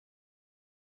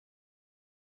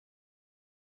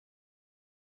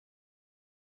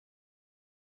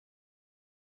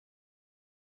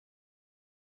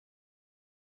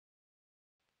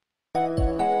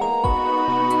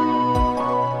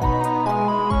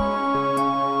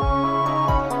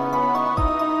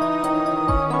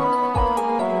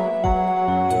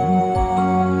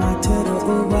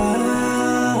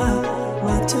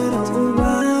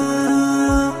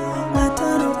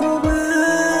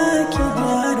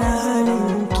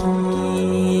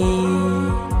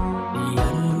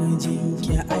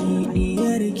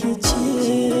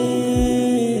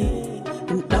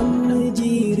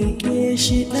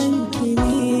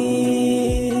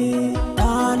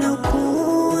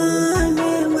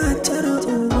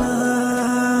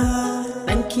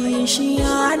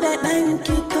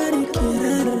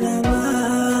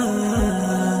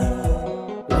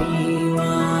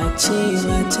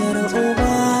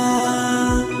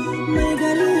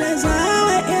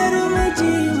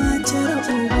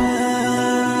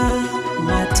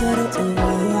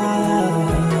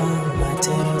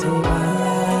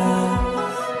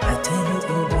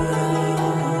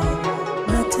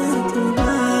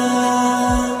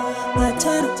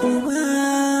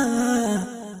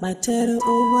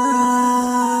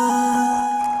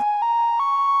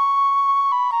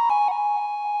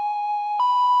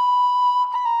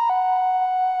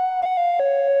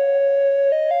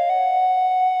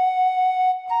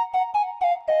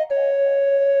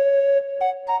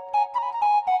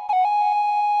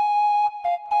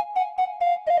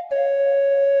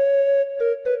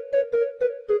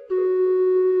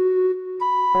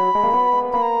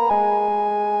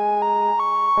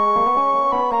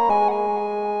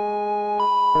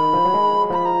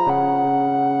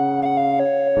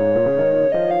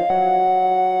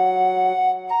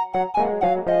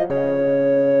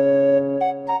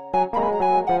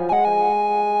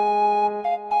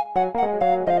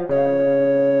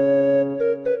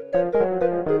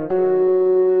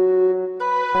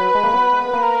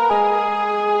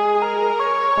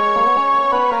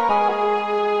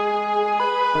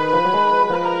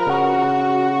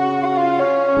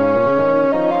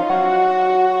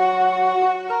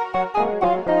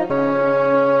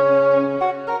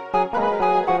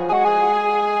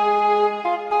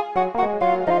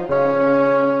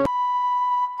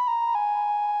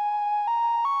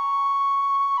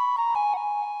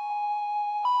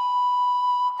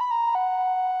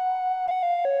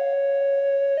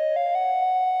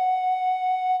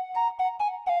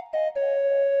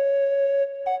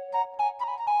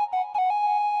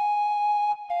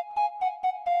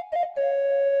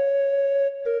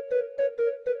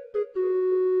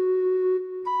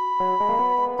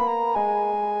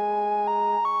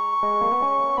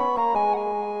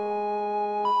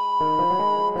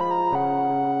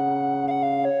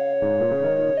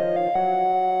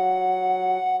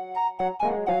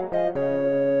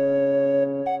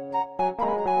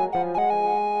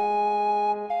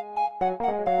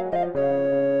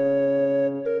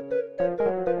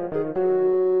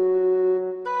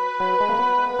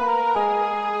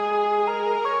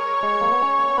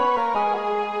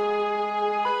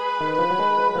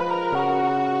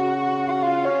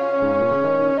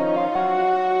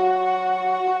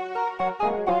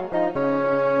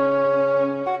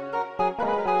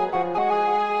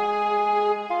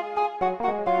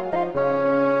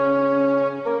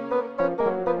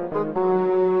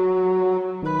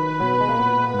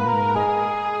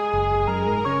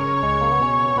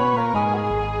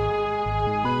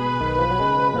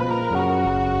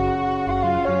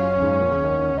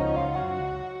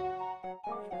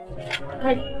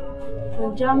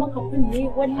Ja maka kunne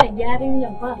wannan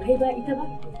yarinyar ba kai ba ita ba?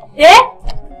 Eh?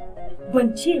 Ban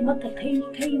ce maka kai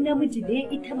namiji ne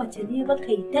ita mace ne ba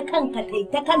kai ta kanka kai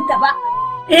ta kanta ba.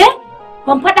 Eh?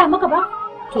 Ban faɗa maka ba?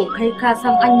 To kai ka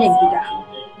san hanyar gida.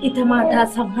 Ita ma ta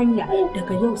san hanya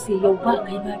daga yau sai yau ba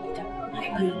kai ba ita.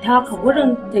 Kai taka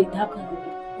wurin kai taka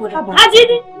wurin. Haji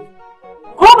ne?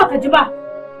 Ko baka ji ba?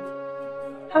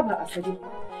 Haba Asabe.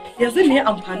 Yanzu me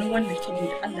amfanin wannan kiɗi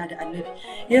da Allah da Annabi?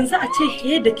 Yanzu a ce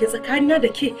ke da ke tsakanina da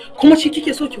ke kuma shi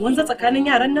kike so ki wanza tsakanin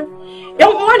yaran nan? Yan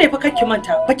uwa ne fa kake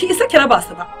manta, baki isa ki raba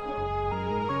su ba.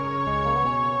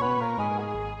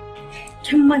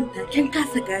 Kin manta, kin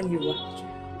kasa ganewa.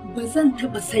 Ba zan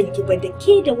taɓa san ki ba da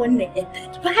ke da wannan ƴar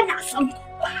taki. Ba na san ku,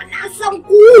 ba na san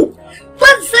ku.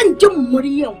 Ban san jin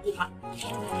muryan ku ba.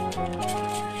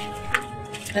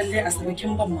 Lalle Asabe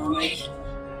kin ban mamaki.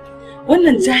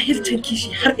 Wannan jahilcin kishi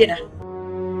har ina.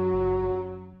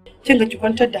 Kin ga ki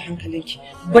kwantar da hankalinki.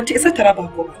 Bata isa ta raba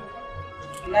ko ba.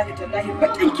 Wallahi tallahi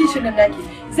bakin kishin nan naki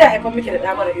zai haifar miki da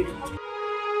damar ido.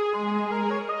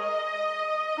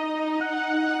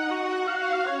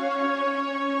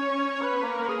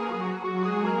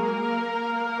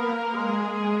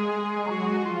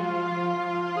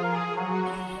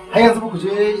 Har yanzu ku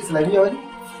je Islamiyya wani?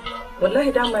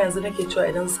 Wallahi dama yanzu nake cewa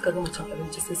idan suka gama cin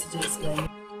abinci sai su je Islamiyya.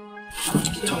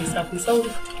 Shi ne safi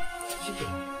sauri.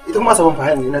 Ita kuma saban fa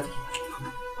yanzu ina take.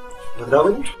 Ba da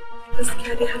wani?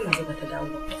 Gaskiya dai har yanzu ba ta dawo.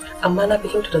 Amma na fi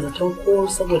kyautata zaton ko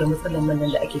saboda matsalar man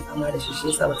nan da ake fama da shi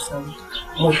yasa ba ta samu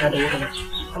mota da wuri ba.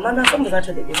 Amma na san ba za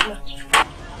ta daɗe ba.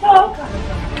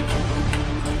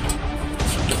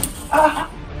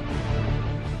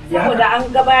 Saboda an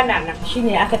gabana nan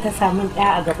shine aka ta samun ɗa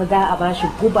a gaba za a bashi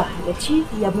guba da ci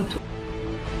ya mutu.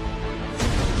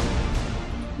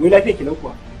 Ni lafiya kenan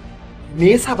kuwa.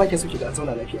 Me yasa ba ke so ki ga an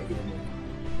zauna lafiya a gidan nan?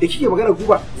 Da kike magana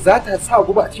guba za ta sa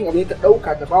guba a cikin abin ta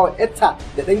dauka ta bawa yarta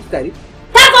da danki tare?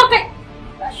 Ta zo kai.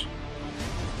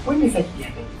 Wai me saki ya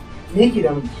kai? Me yake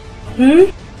da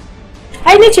miki?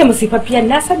 Ai ni ce musifaffiyar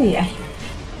na sani ai.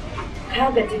 Ka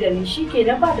gaji da ni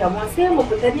shikenan ba damuwa sai mu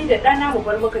fita ni da ɗana mu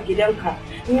bar maka gidanka.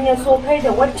 In ya so kai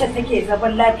da wacce take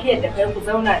zaman lafiyar da kai ku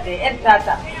zauna da yar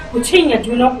tata ku cinye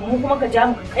junan ku mu kuma ka ja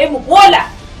mu kai mu bola.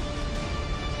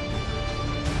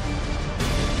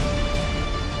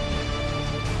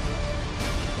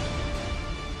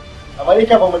 Amma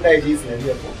yake ba mun da yaji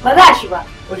Islamiyya ko? Ba za shi ba.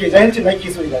 Oke, jahilcin nake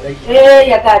so idan nake.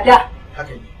 Ya gada.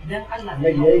 Haka ne. Dan Allah.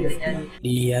 Nabi yayi gaskiya.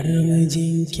 Diyar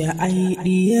mijinki ai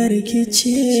diyar ki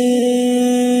ce,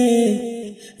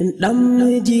 ɗan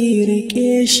miji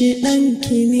rike shi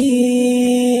ɗanki ne,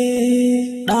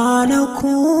 ɗana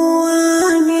kowa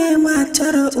ne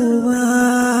matar uba,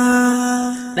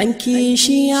 ɗan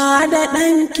kishiya da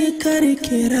ɗanki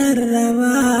karki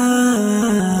rarraba.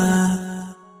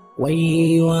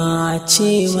 Waiwa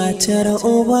ce matar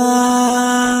uba,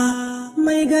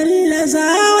 mai gallaza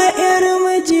wa 'yar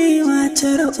miji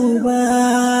matar uba,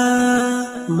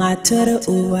 matar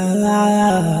uba,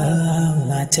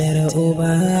 matar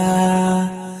uba,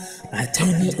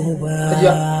 matar uba,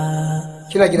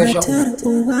 Kina gidan shago. matar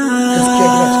uba. Gaskiya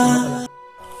kina cikin matsala.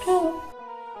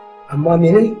 Amma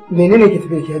menene ke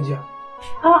tafiya ki hajiya?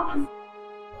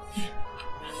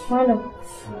 Malam,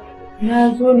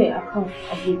 na zo ne akan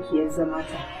abokiyar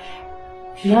zamata.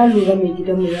 Na lura mai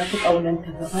gidanmu ya fi ƙaunanta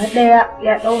gaba ɗaya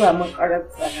ya ɗaura min ƙarar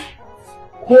tsana.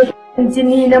 Ko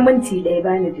jini na minti ɗaya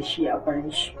bani da shi a gurin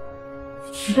shi.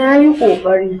 Na yi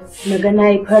ƙoƙari na ga na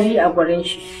yi fari a gurin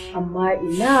shi, amma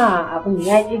ina abin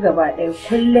ya ƙi gaba ɗaya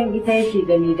kullum ita yake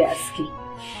gani da aske.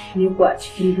 Ni ko a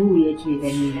cikin duhu yake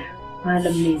gani na.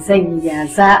 Malam me zan yi ya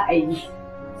za a yi?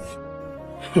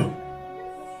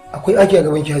 Akwai aiki a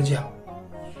gaban ki hajiya.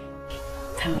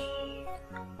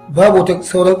 Babu wata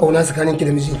sauran ƙauna tsakanin ki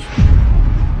da mijinki.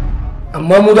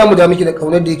 Amma mu da mu da miki da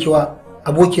ƙaunar da yake wa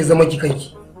aboki zama ki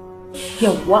kanki.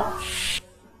 Yawwa.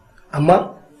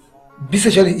 Amma bisa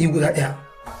shari'i guda ɗaya.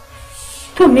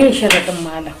 To me sharaɗin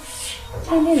malam?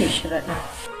 Mene ne sharaɗin?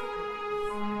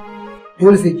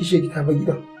 Dole sai kishe ki ta bar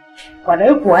gidan.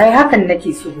 Kwarai kuwa ai hakan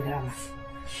nake so guda ma.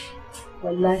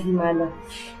 Wallahi malam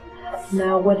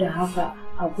na gwada haka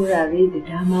a gurare da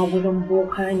dama, gurin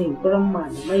boka ne, gurin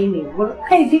malamai ne,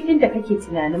 kai duk inda kake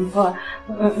tunanin fa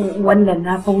wannan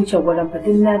na fa wuce gurin fa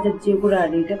duk na jajje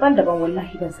gurare daban-daban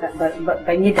wallahi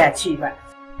ban yi dace ba.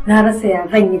 Na rasa ya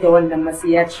zan yi da wannan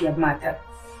matsiyaciyar matar.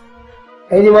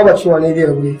 Ai ni ma ba cewa ne zai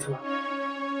rabu da ita ba.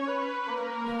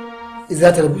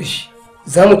 Za ta rabu da shi.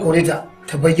 Za mu kore ta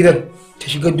ta bar gidan ta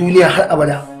shiga duniya har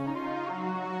abada.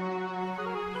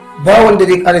 Ba wanda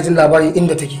zai ƙara jin labarin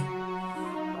inda take.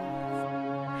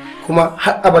 Kuma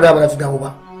har abada ba za ta dawo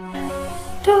ba.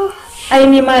 To, ai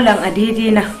ni malam a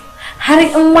daidai na. Har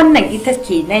in wannan ita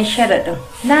ke nan sharaɗin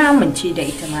na amince da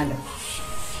ita malam.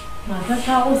 Mata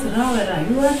ta usura wa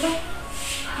rayuwata?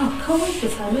 Ha, kawai ta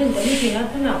same da mijina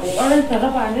tana ƙoƙarin ta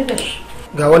raba ni da shi.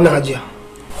 Ga wannan hajiya.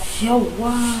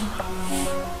 Yawwa.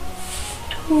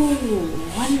 To,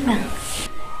 wannan.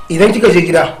 Idan kika je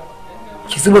gida,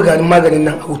 ki zuba garin maganin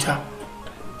nan a wuta.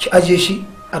 Ki ajiye shi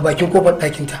a bakin kofar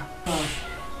ɗakinta.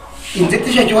 In ta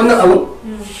shaki wannan abu,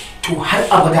 to har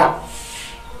abada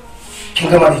kin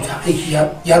gama da ita aiki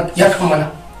ya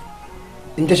kammala.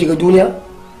 In ta shiga duniya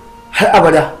har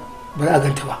abada ba za a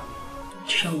ganta ba.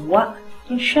 Shawwa,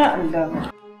 insha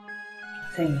Allah.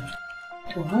 Sai.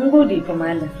 To, an gode fa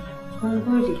malam. An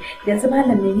gode. Yanzu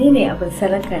malam menene abin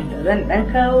sarakan da zan dan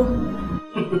kawo?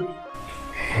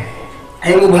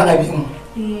 Ai mu ba abin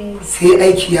sai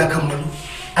aiki ya kammalu.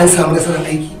 An samu nasarar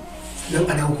aiki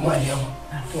sannan a dawo kuma a biya mu.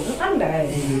 To, in Allah ya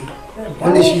yi.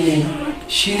 Wannan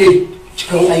shine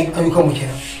cikin ayyukan mu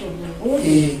kenan.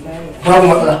 Babu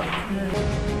matsala.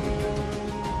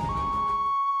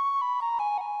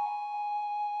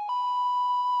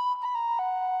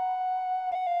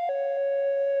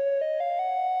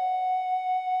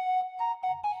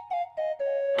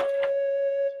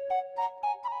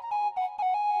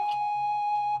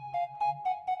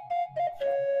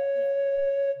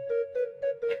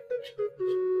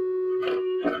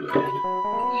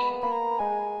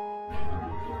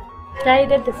 Ta yi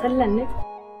da sallan ne?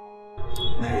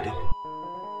 Na yi da.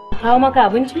 Kawo maka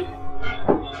abinci?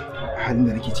 Halin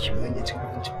da nake ciki ba zan iya cin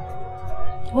abinci.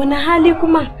 Wani hali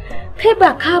kuma? Kai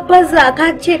ba ka baza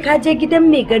ka ce ka je gidan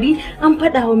mai gari an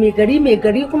faɗa wa mai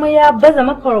gari kuma ya baza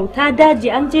mafarauta daji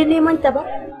an je neman ta ba?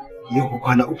 Yau ko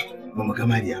kwana uku ba mu ga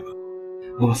Mariya ba.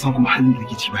 Ba mu san kuma halin da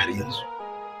nake ciki ba har yanzu.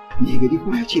 Mai gari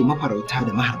kuma ya ce mafarauta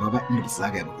da maharba ba inda su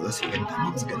zagaya ba za su ganta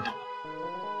ba su ganta.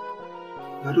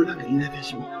 Ba dole hankali na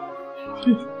tashi ba.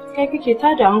 Kai kake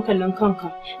tada hankalin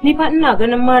kanka. Ni fa ina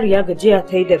ganin Mariya gajiya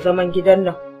ta yi da zaman gidan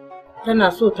nan.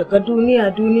 Tana so ta ga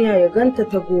duniya ya ganta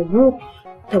ta gomu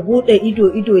ta bude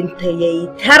ido ta yayi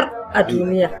tar a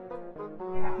duniya.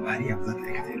 Mariya ba za ta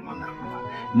aikata irin wannan ba.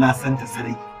 Na san ta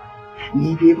sarai.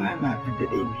 Ni dai ba na fidda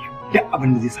ɗaya biyu. Duk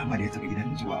abin da zai sa Mariya ta ga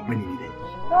gidan zuwa bane ni dai.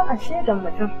 Ba a shaidan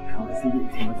mutum. Kawai sai dai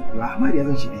ita mata ba Mariya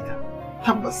zan shige ta.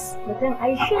 Tabbas. Mutum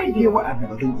ai Akwai dai wa'anda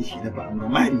ba zan iya shige ba amma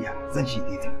Mariya zan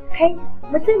shige ta. Kai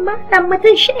mutum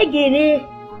mutum shege ne.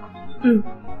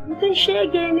 Mutum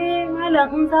shege ne malam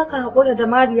in za ka haƙura da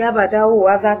Mariya ba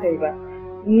dawowa za ka yi ba.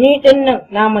 Ni ɗin nan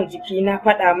naman jiki na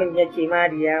faɗa min yake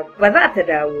Mariya ba za ta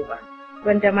dawo ba.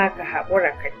 Wanda ma ka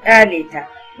haƙura ka ƙyale ta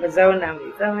mu zauna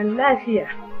mai zaman lafiya.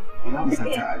 Ina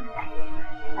musanta addu'a.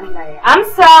 Allah ya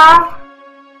amsa.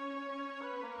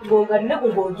 Goganni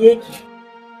ugoge ki.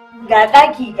 Ga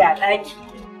ɗaki ga ɗaki.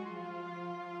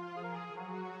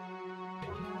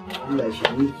 Allah ya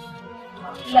shirye ki.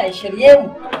 Allah ya shirye mu.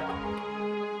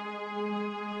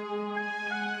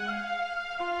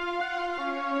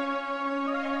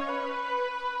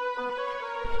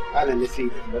 Ala nisi,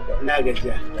 ina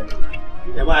gajiya.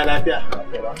 Jama'a lafiya.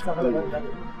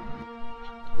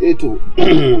 To,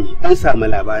 an samu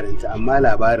labarinta, amma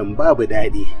labarin babu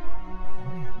daɗi.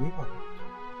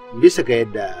 Bisa ga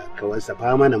yadda ka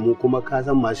wasafa mana mu kuma ka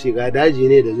san masu shiga daji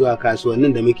ne da zuwa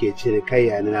kasuwannin da muke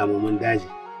cinikayya na namomin daji.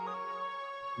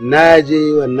 Na je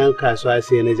wannan kasuwa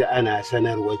sai na ji ana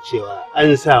sanarwa cewa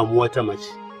an samu wata mace.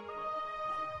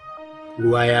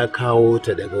 Ruwa ya kawo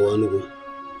ta daga wani gu.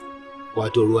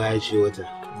 Wato ruwa ya ce wata.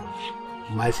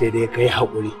 Amma sai dai kai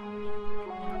haƙuri.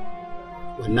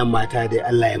 Wannan mata dai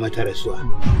Allah ya mata rasuwa.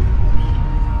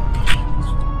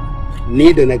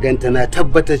 Ni da na ganta na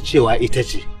tabbatar cewa ita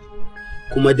ce.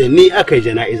 Kuma da ni aka yi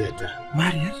jana'izarta.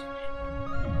 Mariya?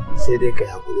 Sai dai kai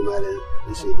haƙuri malam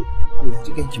sai dai. Allah ya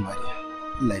ji kanki Mariya.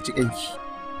 Allah ya ji kanki.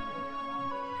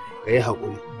 Kai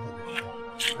haƙuri.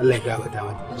 Allah ya gabata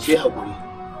mata. Sai haƙuri.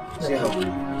 Sai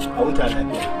haƙuri. A wuta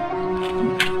lafiya.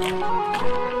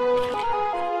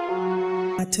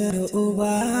 Matar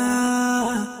uba,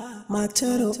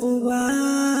 matar uba,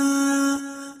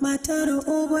 matar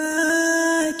uba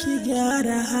ki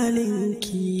gyara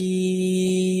halinki.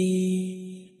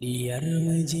 Diyar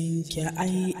mijinki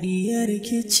ai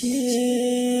diyarki ce,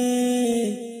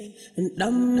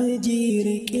 ɗan miji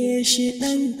riƙe shi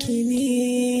ɗanki ne,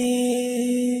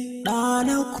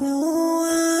 ɗana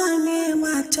kowa ne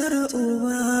matar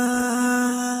uba.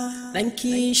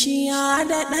 Ɗanki shi ya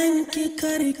da ɗanki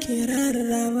karki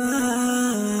rarraba.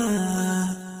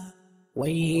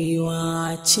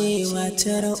 Waiwa ce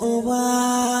matar uba,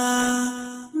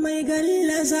 mai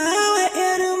gallaza wa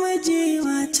 ‘yar miji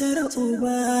matar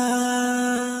uba.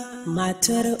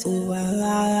 Matar uba,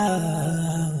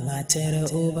 matar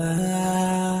uba,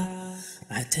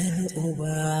 matar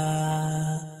uba,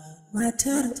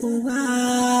 matar uba,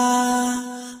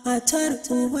 matar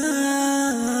uba.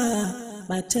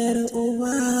 Matar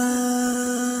uba,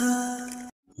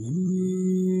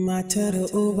 matar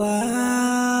uba,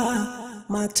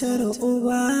 matar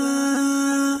uba,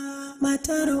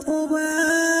 matar uba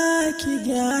ki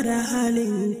gyara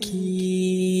halinki.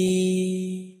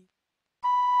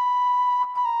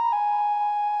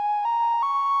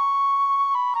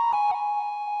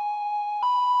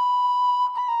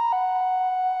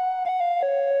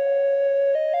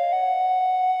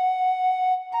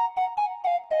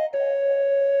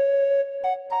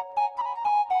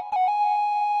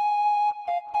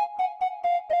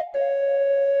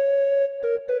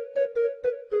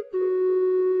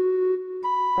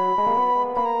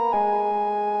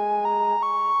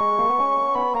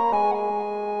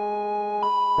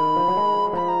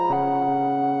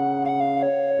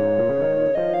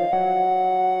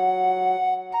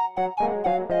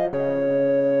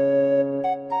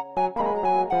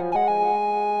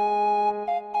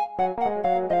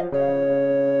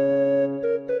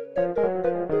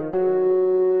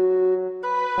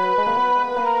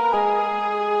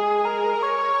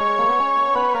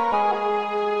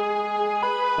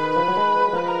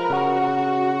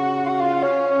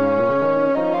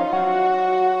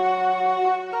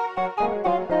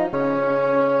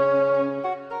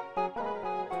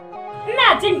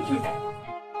 jin ki.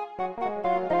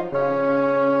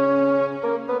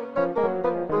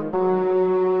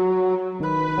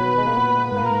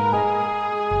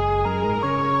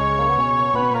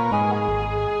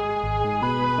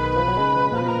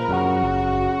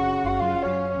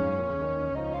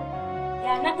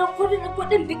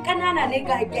 Kudin duk kanana ne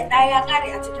ga gyaɗa ya ƙare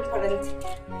a cikin faranti.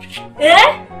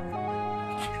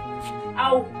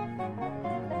 Au.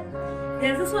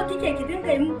 Yanzu so kike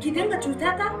ki dinga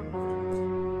cuta ta?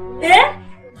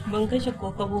 Ban kashe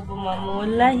kokabo ba mama,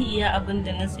 wallahi iya abin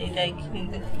da na saida ki.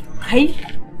 Kai?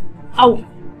 Au.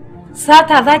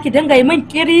 Sata zaki dinga yi min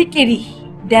kiri-kiri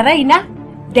da raina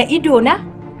da idona?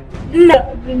 Ina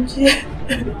abinci.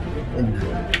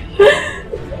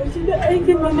 Shi da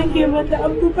aikin da nake mata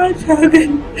an fi ba ta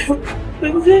gani.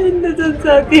 Ban san inda zan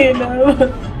sa kaina ba.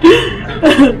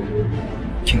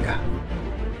 Kinga,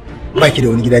 ba ki da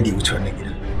wani gida da ya wuce wannan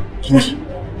gidan. Kin ji?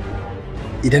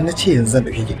 Idan na ce yanzu zan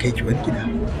ɗauke ki kai ki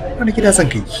wani gida zan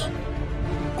kai ki.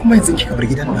 Kuma yanzu kika bar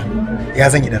gidan nan, ya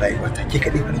zan yi da rayuwata. Ke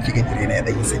kaɗai fa nake gani raina ya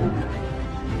ɗan yi sanyi.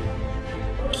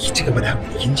 Ki ci gaba da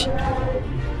haƙuri, kin ji?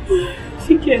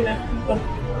 Shikenan ba.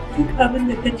 Duk abin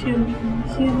da ta ce min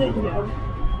shi zan yi abu.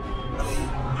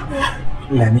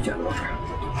 Allah ya miki albarka.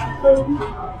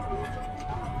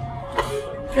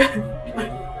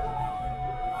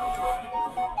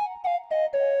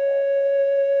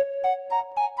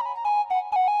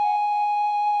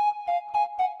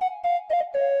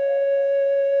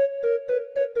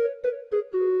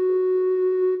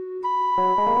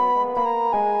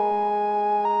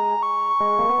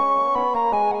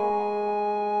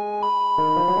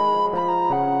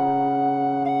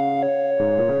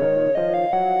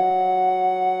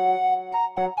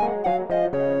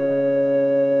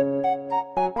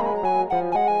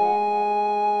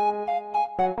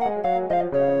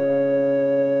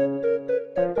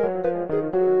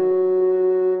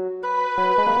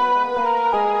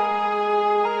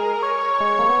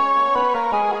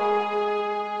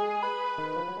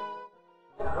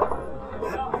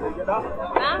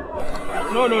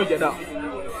 Nawa gyaɗa?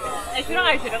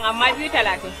 20 amma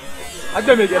 30.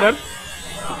 Hadda mai gyaɗar?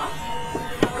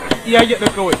 Iya gyaɗar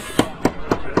kawai.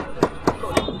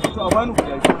 To a bani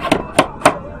guda biyu.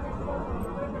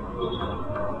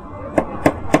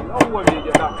 Yawwa mai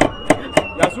gyaɗa.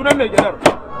 Ya sunan mai gyaɗar?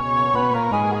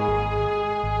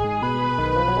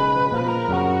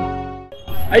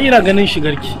 Ai ina ganin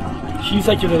shigarki. Shi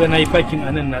yasa kika ga nayi parking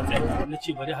anan na tsaya. Na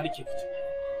ce bari har ke fito.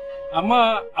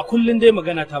 Amma a kullun dai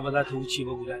magana ta ba za ta wuce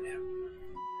ba guda ɗaya.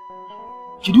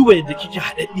 Ki duba yadda kike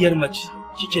haɗaɗɗiyar mace,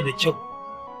 kike da kyau.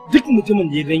 Duk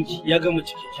mutumin da ya ganki ya ga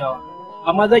mace kyakkyawa.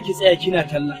 Amma za ki tsaya kina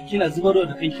talla, kina zubarwa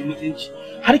da kanki mutunci.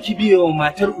 Har ki biye wa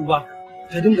matar uba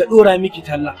ta dinga ɗora miki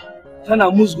talla. Tana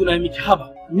musguna miki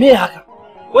haba. Me haka?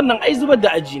 Wannan ai zubar da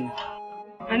aji ne.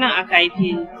 Anan aka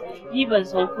haife ni ban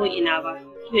san ko ina ba.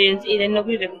 To yanzu idan na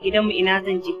gudu daga gidanmu ina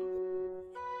zan je?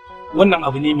 Wannan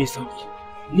abu ne mai sauki.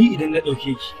 Ni idan na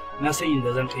ɗauke ki, na san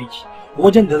inda zan kai ki.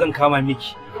 Wajen da zan kama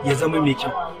miki ya zama mai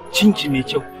kyau, cinki mai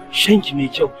kyau, shanki mai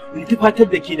kyau, in tufatar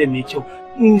da ke da mai kyau,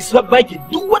 in baki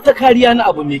duk wata kariya na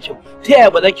abu mai kyau. Ta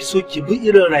yaya ba za ki so ki bi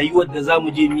irin rayuwar da za mu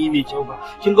je ni mai kyau ba?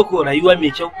 Kin ga ko rayuwa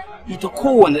mai kyau ita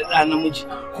kowane ɗa namiji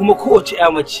kuma kowace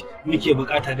ƴa mace muke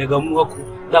bukata daga mu hako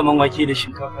daman wake da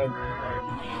shinkafa ne.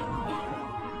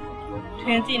 To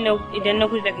yanzu idan na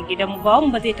gudu daga gidanmu ba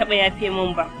wani ba zai taɓa yafe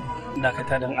min ba.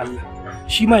 Dakata don Allah.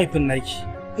 Shi mahaifin naki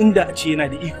inda a ce yana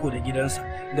da iko da gidansa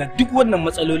ga duk wannan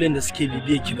matsalolin da suke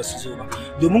bibiye ki ba su zo ba,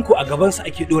 domin ko a gabansa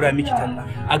ake dora miki talla,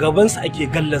 a gabansa ake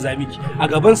gallaza miki, a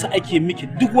gabansa ake miki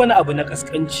duk wani abu na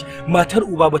kaskanci. Matar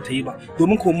uba ba ta yi ba,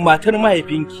 domin ko matar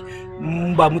mahaifinki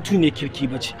ba mutum ne kirki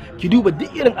ba ce. Ki duba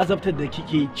duk irin azabtar da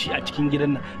kike ci a cikin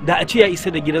gidan nan, da a ce ya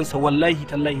isa da gidansa wallahi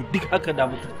tallahi duk haka da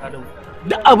mutum ta dawo.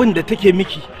 Duk abin da take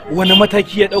miki wani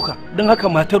mataki ya dauka, don haka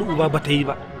matar uba ba ta yi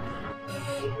ba.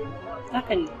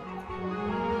 Haka ne.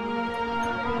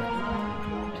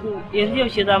 To yanzu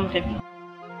yaushe za mu tafi?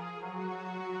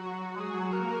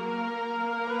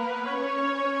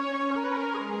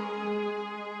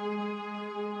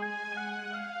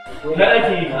 Na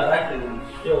ake yi na ake yi.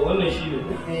 Yau wannan shi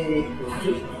ne.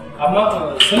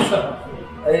 Amma salsa.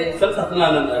 Salsa tana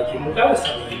nan da ake. Mu karasa.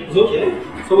 Zo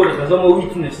saboda ka zama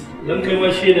witness. Don kai ma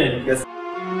shaida ne.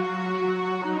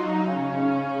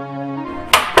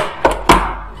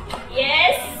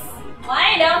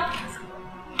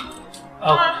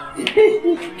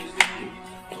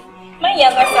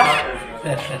 Manyan ƙasa.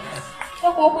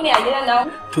 Ko kuma ku ne a gidan nan?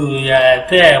 To ya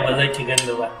ta yaya ba za ki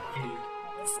ganda ba?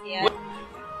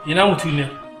 Ina mutum ne?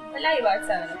 Wallahi ba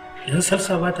ta nan. Idan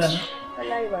salsa ba ta nan?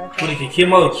 Wallahi ba ta. Ko da ke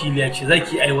ma wakiliya ce za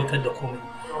ki aiwatar da komai.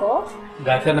 Ko?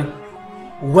 Ga ta nan.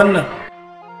 wannan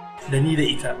da ni da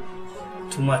ita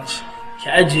too much, ki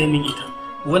ajiye min ita.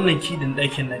 Wannan kidin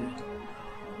ɗakin nan ne.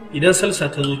 Idan Salsa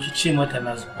ta zo ki ce mata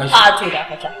na zo. A to da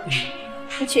fata.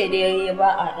 Ki ce dai ba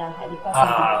a dan halifa. A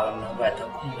wannan ba ta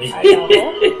komai.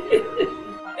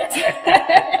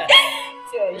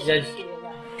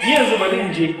 Ni yanzu bari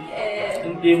in je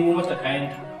in ɗebo mata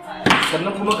kayanta.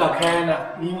 Sannan kuma ga kayana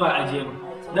ni ma ajiye ba.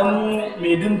 Dan me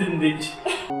dindindin ce.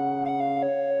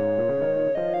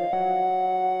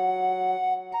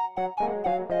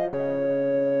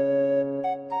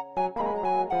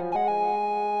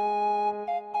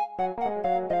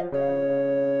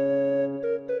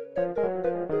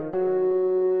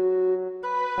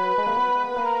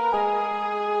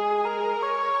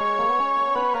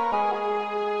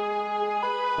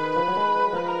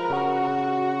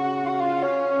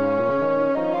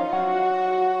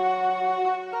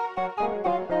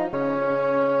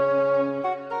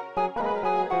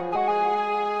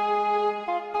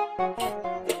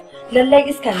 Lallai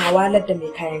iska na walar da mai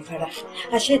kayan fara.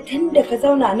 Ashe tun da ka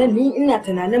zauna nan ni ina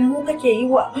tunanin mu kake yi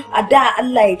wa addu'a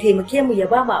Allah ya taimake mu ya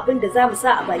ba mu abin da za mu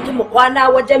sa a bakin mu kwana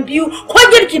wajen biyu ko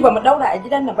girki ba mu daura a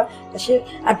gidan nan ba. Ashe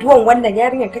addu'an wannan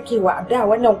yarinyar kake wa addu'a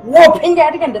wannan wofin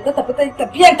yarinyar da ta tafi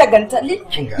tafiyan ta gantali.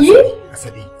 Kin ga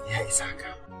Asabe ya isa ka.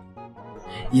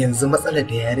 Yanzu matsalar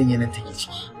da yarinyar nan take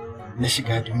ciki na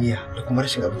shiga duniya da kuma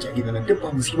rashin abinci a gidan nan duk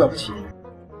ba musiba ba ce.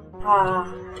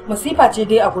 Masifa ce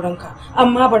dai a gurinka,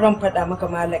 amma baran faɗa maka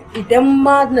malam idan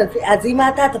ma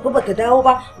Azima ta tafi bata dawo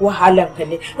ba wahalanka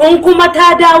ne, in kuma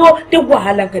ta dawo duk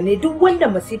wahalanka ne, duk wanda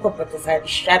masifar bata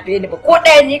shafe ni ba ko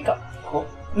ɗaya ne ka.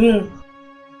 Ni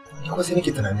kuma sai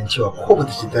nake tunanin cewa ko bata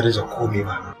ci darajar komai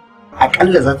ba,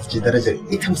 akalla za ta ci darajar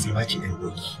ita musulma ce ɗan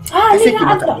doki. Ni sai ki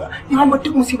mata addu'a, ni kuma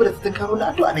duk musibar da ta tunkaro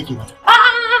na addu'a nake mata.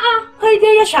 Kai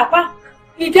dai ya shafa.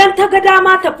 Idan ta ga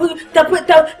dama tafi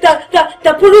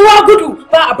ruwa gudu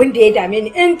ba abin da ya dame ni,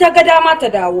 in ta ga dama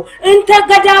ta dawo, in ta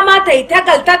ga dama ta yi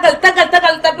tagal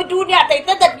tafi duniya ta yi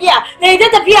ta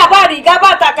tafiya ba riga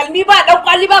ba takalmi ba dan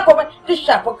kwali ba komai duk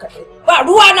shafin ka ba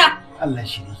ruwa na. Allah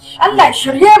shirye ki. Allah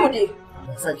shirye mu dai.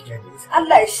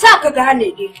 Allah ya sa ka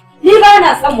gane dai. Ni ba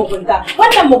na son mugunta,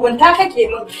 wannan mugunta kake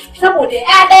min saboda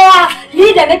ya ɗaya ni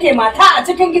da nake mata a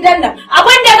cikin gidan nan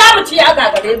abin da za mu ci ya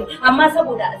gagare mu, amma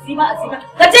saboda Azima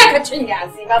ka je ka cinye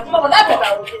Azima kuma ba za ka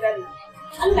dawo gidan nan.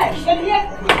 Allah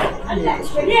ya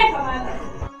shirye ka mana.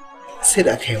 Sai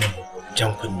da aka yi min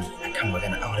jan kunni akan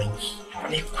magana auren ki,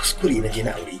 ne kuskure na je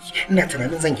na aure ki, ina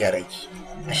tunanin zan gyara ki,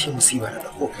 ashe musiba na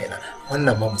dauko kaina,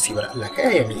 wannan ma musibar Allah ka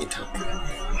yaya min ita.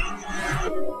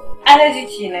 Alhaji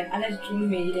kenan, Alhaji tuni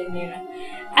mai gidan nera.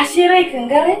 Ashe rai kan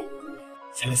gare?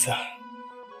 Salsa,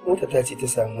 mota ta ce ta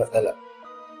samu matsala.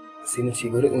 Sai na ce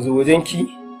bari in zo wajenki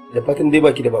da fatan dai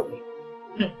baki da bako.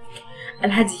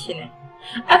 Alhaji kenan.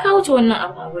 Aka wuce wannan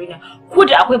abu a wurina. Ko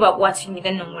da akwai bako a cikin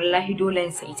gidan nan wallahi dole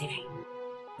in sai tafi.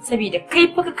 Saboda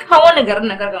kai fa ka kawo ni garin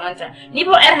na gargamanta. Ni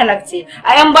fa yar halakce.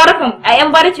 A yan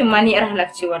barakin ma ni yar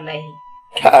halakce wallahi.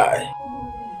 Kai.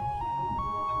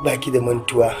 Baki da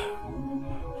mantuwa.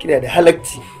 Kina da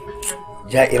halakci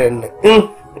ja'iran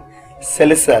nan.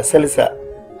 Salsa.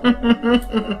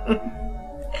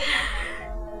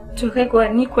 To kai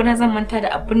kuwa ni ko na zan manta da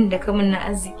abin da ka min na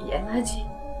arziki Alhaji.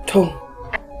 To.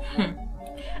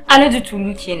 Alhaji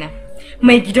Tulu kenan.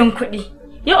 Mai gidan kuɗi.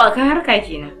 Yau akan harka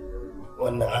kenan.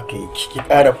 Wannan haka yake ki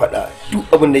ƙara faɗa duk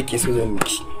abin da yake so zan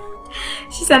miki.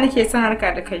 Shi sa nake son harka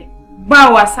da kai.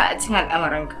 Ba wasa a cikin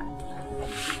al'amuranka.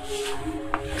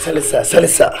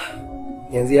 Salsa.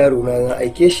 Yanzu yaro na zan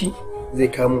aike shi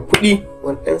zai kawo kuɗi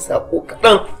wani ɗan sako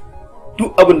kaɗan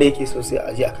duk abin da yake so sai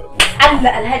a je a karɓo.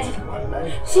 Allah Alhaji.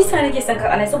 Shi sa nake son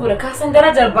karɓa saboda ka san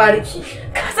darajar bariki,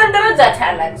 ka san daraja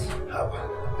ta Alhaji. Haba,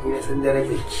 ni na san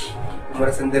darajar ki, kuma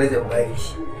na san darajar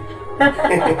bariki.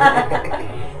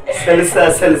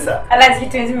 Salsa.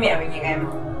 Alhaji to yanzu me abin ya gami?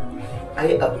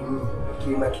 Ai abin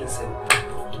ke ma kin sani.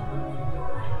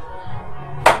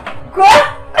 Ko?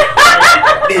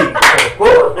 Ko?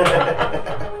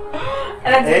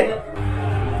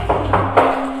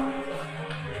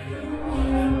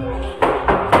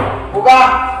 Buka!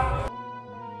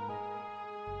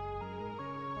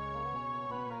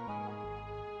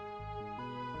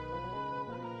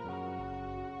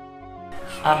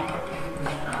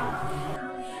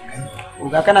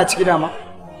 Uga kana ciki dama?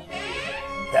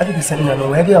 Da aka ka sani na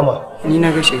noma ya gaya ma? Ni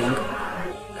na ga shiganka.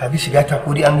 Ka bi shiga ta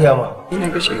ko dai an gaya ma? Ni na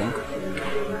ga shiganka.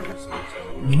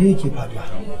 Mene yake faruwa?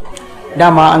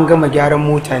 Dama an gama gyaran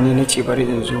mota ne na ce bari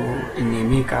in zo in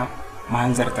neme ka mu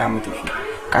hanzarta mu tafi.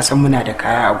 Ka san muna da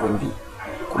kaya a Gombe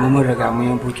kuma mun riga mun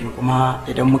yi bukin kuma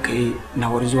idan muka yi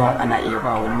nawar zuwa ana iya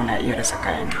ba wani muna iya rasa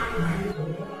kayan.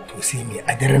 To sai me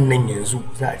a daren nan yanzu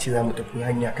za a ce za mu tafi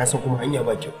hanya ka san kuma hanya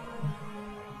ba kyau.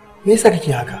 Me yasa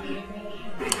kake haka?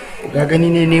 Ga gani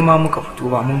ne nema muka fito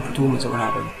ba mun fito mu zauna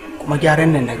ba kuma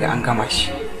gyaran nan daga an gama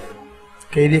shi.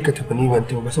 Kai dai ka tafi ni ban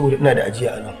tafi ba saboda ina da ajiya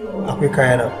a nan. Akwai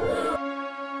kaya na.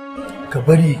 Ka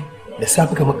bari da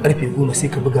safe kamar karfe 10 sai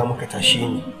ka buga maka tashi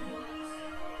ni.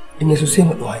 In yaso sai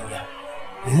mu dau hanya.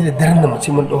 Yanzu da daren nan mu ce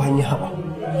mun dau hanya haba.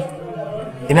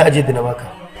 Ina ajiyar da na baka.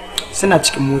 Suna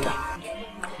cikin mota.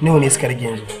 Nawa ne suka rage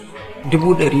yanzu?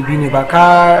 200 ne ba ka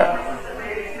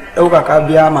ɗauka ka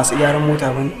biya masu gyaran mota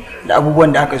ba da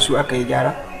abubuwan da aka so aka yi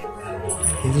gyara.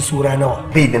 Yanzu sura nawa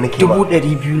bai da nake ba.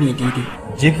 200 ne daidai.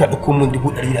 Je ka ɗauko min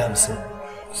 150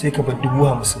 sai ka bar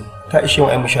 50 ta ishe wa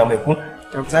ai mu sha mai ku?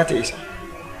 Za ta isa.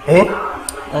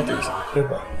 Za ta isa. Kai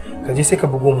ba. Ka je sai ka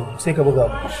bugo mu sai ka buga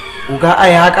mu. Uga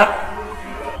ai haka?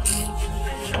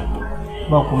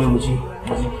 Ba komai mu ji.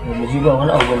 Mu ji ba wani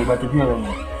abu bane ba tafiya ba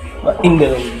ba inda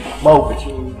ba ku ce.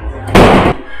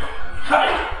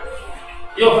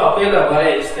 Yau fa akwai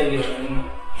labarai a Instagram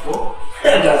ko?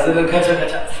 Ga zanen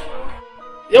kaca.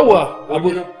 Yawa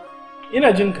abokina.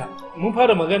 Ina jin ka. Mun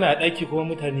fara magana a ɗaki kuma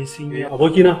mutane sun yi.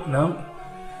 Abokina? Na'am.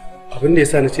 Abin da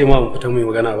yasa na ce ma mun fita mai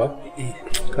magana ba?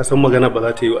 Ka san magana ba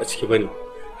za ta yi a ciki bane.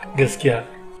 Gaskiya.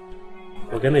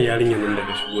 Magana yarinyar nan da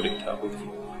ka shigo da ita aboki.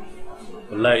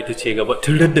 Wallahi ita ce gaba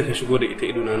tun da ka shigo da ita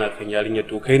ido na kan yarinyar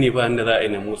to kai ne ba inda za a yi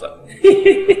na motsa.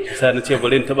 Sai na ce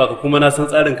bari in taba ka kuma na san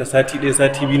tsarin ka sati ɗaya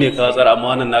sati biyu ne ka tsara amma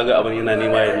wannan naga abin yana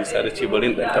nema ya nisa da ce bari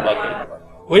in dan taba ka.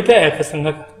 Wai ta yaya ka san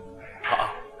haka?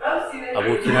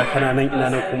 Abokina kana nan ina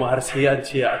nan kuma har sai an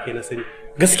ce ya akai na sani.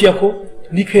 Gaskiya ko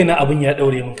ni kaina abin ya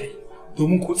daure min kai.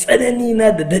 Domin ko tsanani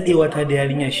na da dadewa ta da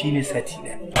yarinya shine sati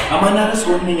ɗaya. Amma na rasa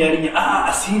wannan yarinya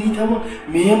asiri ta mun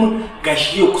me ya mun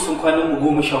gashi yau kusan kwanan mu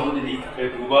 14 da ita.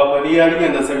 Kai duba fa ni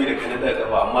yarinyar nan saboda kana da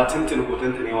gaba amma tuntun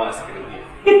hotonta ne ma asiri ne.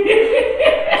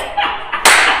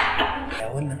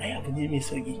 Wannan ai abu ne mai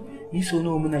sauki. Ni so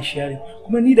nawa muna sharing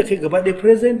kuma ni da kai gaba ɗaya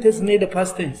present tense ne da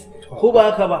past tense ko ba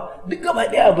haka ba duk gaba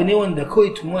ɗaya abu ne wanda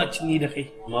kawai tumuwa ni da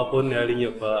kai. Amma fa wannan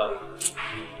yarinya fa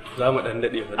za mu dan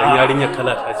dade fa dan yarinya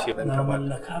kala ta ce na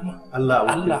mallaka ma Allah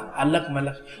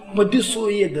malak kuma duk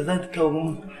soyayya da za ta kawo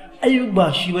mun ai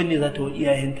ba shi bane za ta wa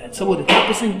iyayenta saboda ta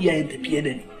fi son iyayenta fiye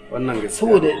da ni. Wannan gaskiya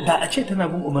saboda da a ce tana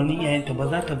bin umarnin iyayenta ba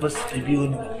za ta bar su ta biyo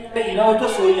ni ba. Ina wata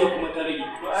soyayya kuma ta rage.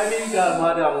 To ai ga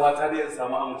ma damuwa ta da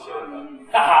samu amincewa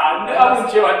ka. Ni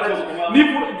amincewa ta ni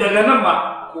daga nan ma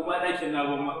ko ma dakin na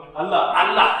ban ma.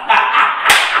 Allah.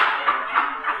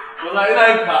 Wallahi ina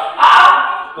yin ka.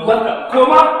 Barka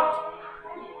koma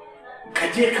ka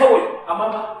je kawai amma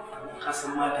ba ka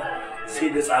san mata sai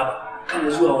da tsaba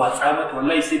kana zuwa watsa mata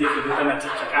wallahi sai da ka zo kana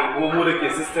ciccika mu da ke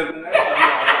sister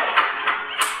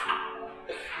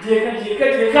je ka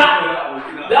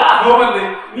da goban ne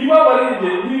ni ma bari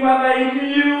je ni ma na yi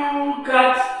new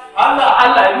cut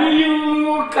Allah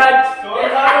new cut to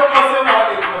ka ga sai ma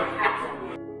da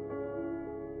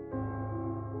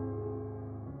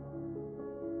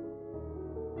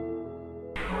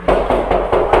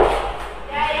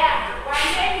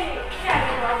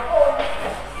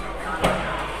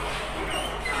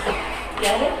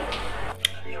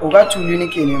Oga Tulu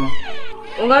nake nema.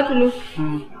 Oga Tulu?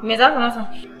 Me za ka masa?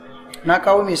 Na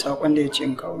kawo mai sakon da ya ce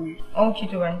in kawo. Ok,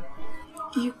 to bani.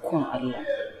 Ikon Allah.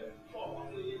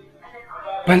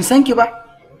 Ban san ki ba.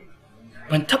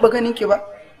 Ban taba ganin ki ba.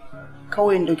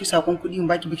 Kawai in dauki sakon kuɗi in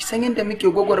baki biki san yadda muke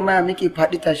gwagwarmaya muke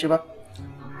faɗi tashi ba.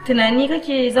 Tunani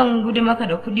kake zan gudu maka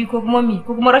da kuɗi ko kuma mi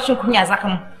ko kuma rashin kunya zaka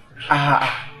mun? A'a,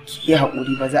 ki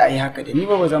haƙuri ba za a yi haka da ni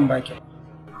ba zan baki.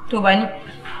 To bani.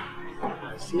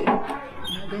 Sai na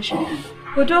gan shi ne.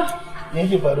 Hoto? Me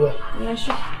yake faruwa? Na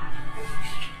shi.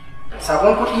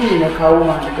 Sakon kuɗi ne na kawo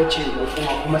ma da kace da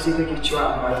kuma sai kake cewa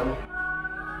a bani.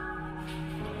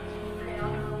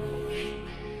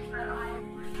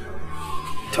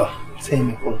 To, sai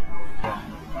me kuma?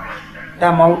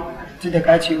 Dama da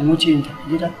ka ce in wuce in tafi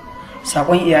gida.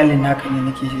 Sakon iyalin naka ne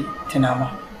nake tuna ma.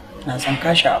 Na san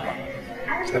ka sha ba.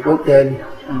 Sakon iyali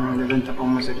da zan tafi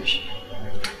musu da shi.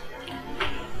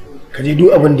 Ka je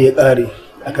duk abin da ya ƙare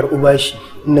a karɓi bashi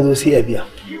in na zo sai a biya.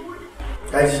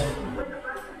 Kaji.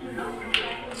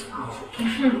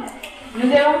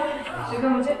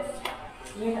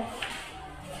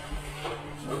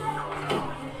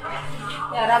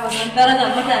 Yara ba san darajar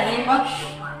mutane ba.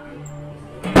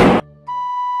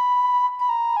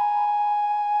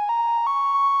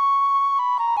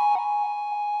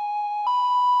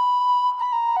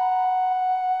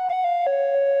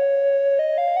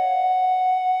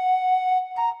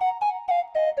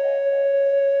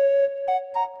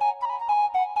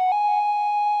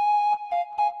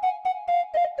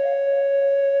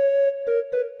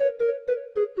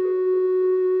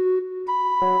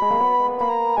 To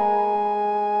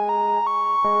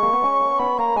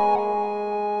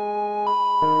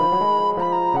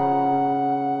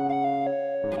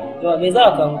me za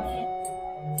ka kawo?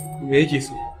 Me yake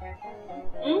so?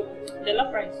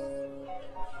 Jollof rice.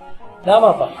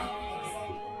 Nama fa.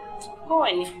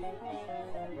 Kowane.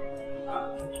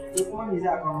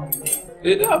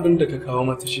 Da abin da ka kawo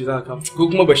mata shi za ka ko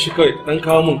kuma ba shi kawai dan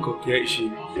kawo min coke ya ishe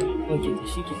ni. Okay,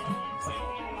 shi ke.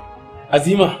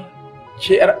 Azima,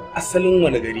 ke yar asalin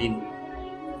wani gari ne?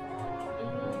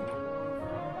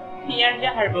 Biyar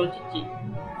jihar Bauchi ce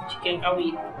cikin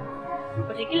ƙauye.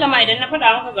 Wataƙila ma idan na faɗa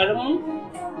maka garinmu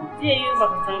zai yi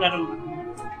baka san garin ba.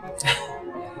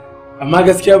 Amma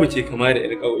gaskiya ba ke kama da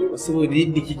yar ƙauye ba saboda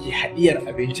yadda kike haɗiyar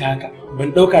abinci haka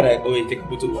ban ɗauka daga ƙauye kika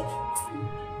fito ba.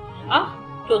 Ah,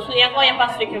 to su yan ƙauyen ba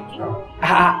su da kyauki?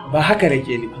 A'a ba haka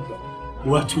nake nufi ba.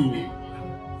 Wato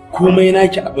komai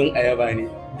naki abin ayaba ne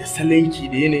da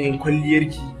salanki da yanayin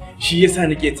kwalliyarki shi yasa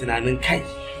nake tunanin kai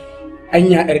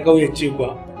anya yar ƙauye ce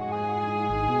kuwa.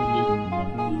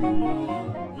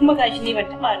 Kuma gashi ne ban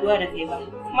taɓa haɗuwa da kai ba.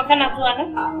 Kuma kana zuwa nan?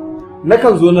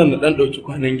 Nakan zo nan na ɗan ɗauki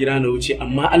kwanan gida na wuce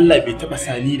amma Allah bai taɓa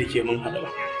sani da ke mun haɗu ba.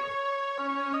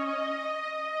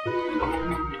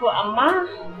 To amma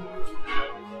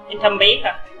in tambaye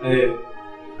ka.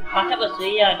 Ka taɓa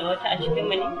soyayya da wata a cikin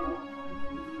mu ne?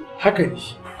 Haka ne.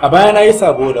 A baya na yi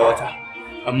sabo da wata.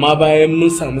 Amma bayan mun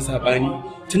samu saɓani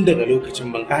tun daga lokacin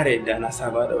ban ƙara yadda na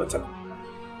saba da wata.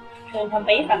 To in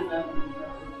tambaye ka.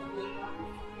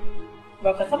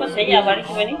 Ba ka taɓa soyayya a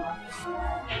bariki ba ne?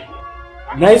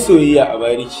 Na yi soyayya a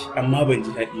bariki amma ban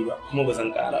ji daɗi ba kuma ba zan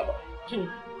ƙara ba.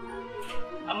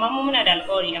 Amma mu muna da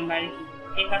alƙawari yan bariki.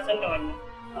 Kai ka san da wannan.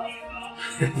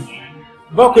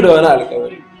 Ba ku da wani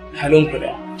alƙawari. Halin ku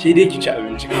da ke dai ki ci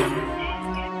abinci.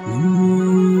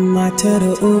 Matar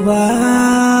uba,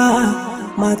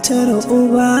 matar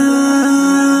uba,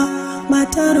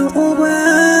 matar uba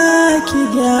ki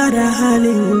gyara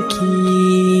halinki.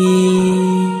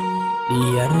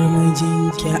 Diyar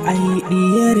mijinki ai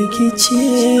diyar ki ce.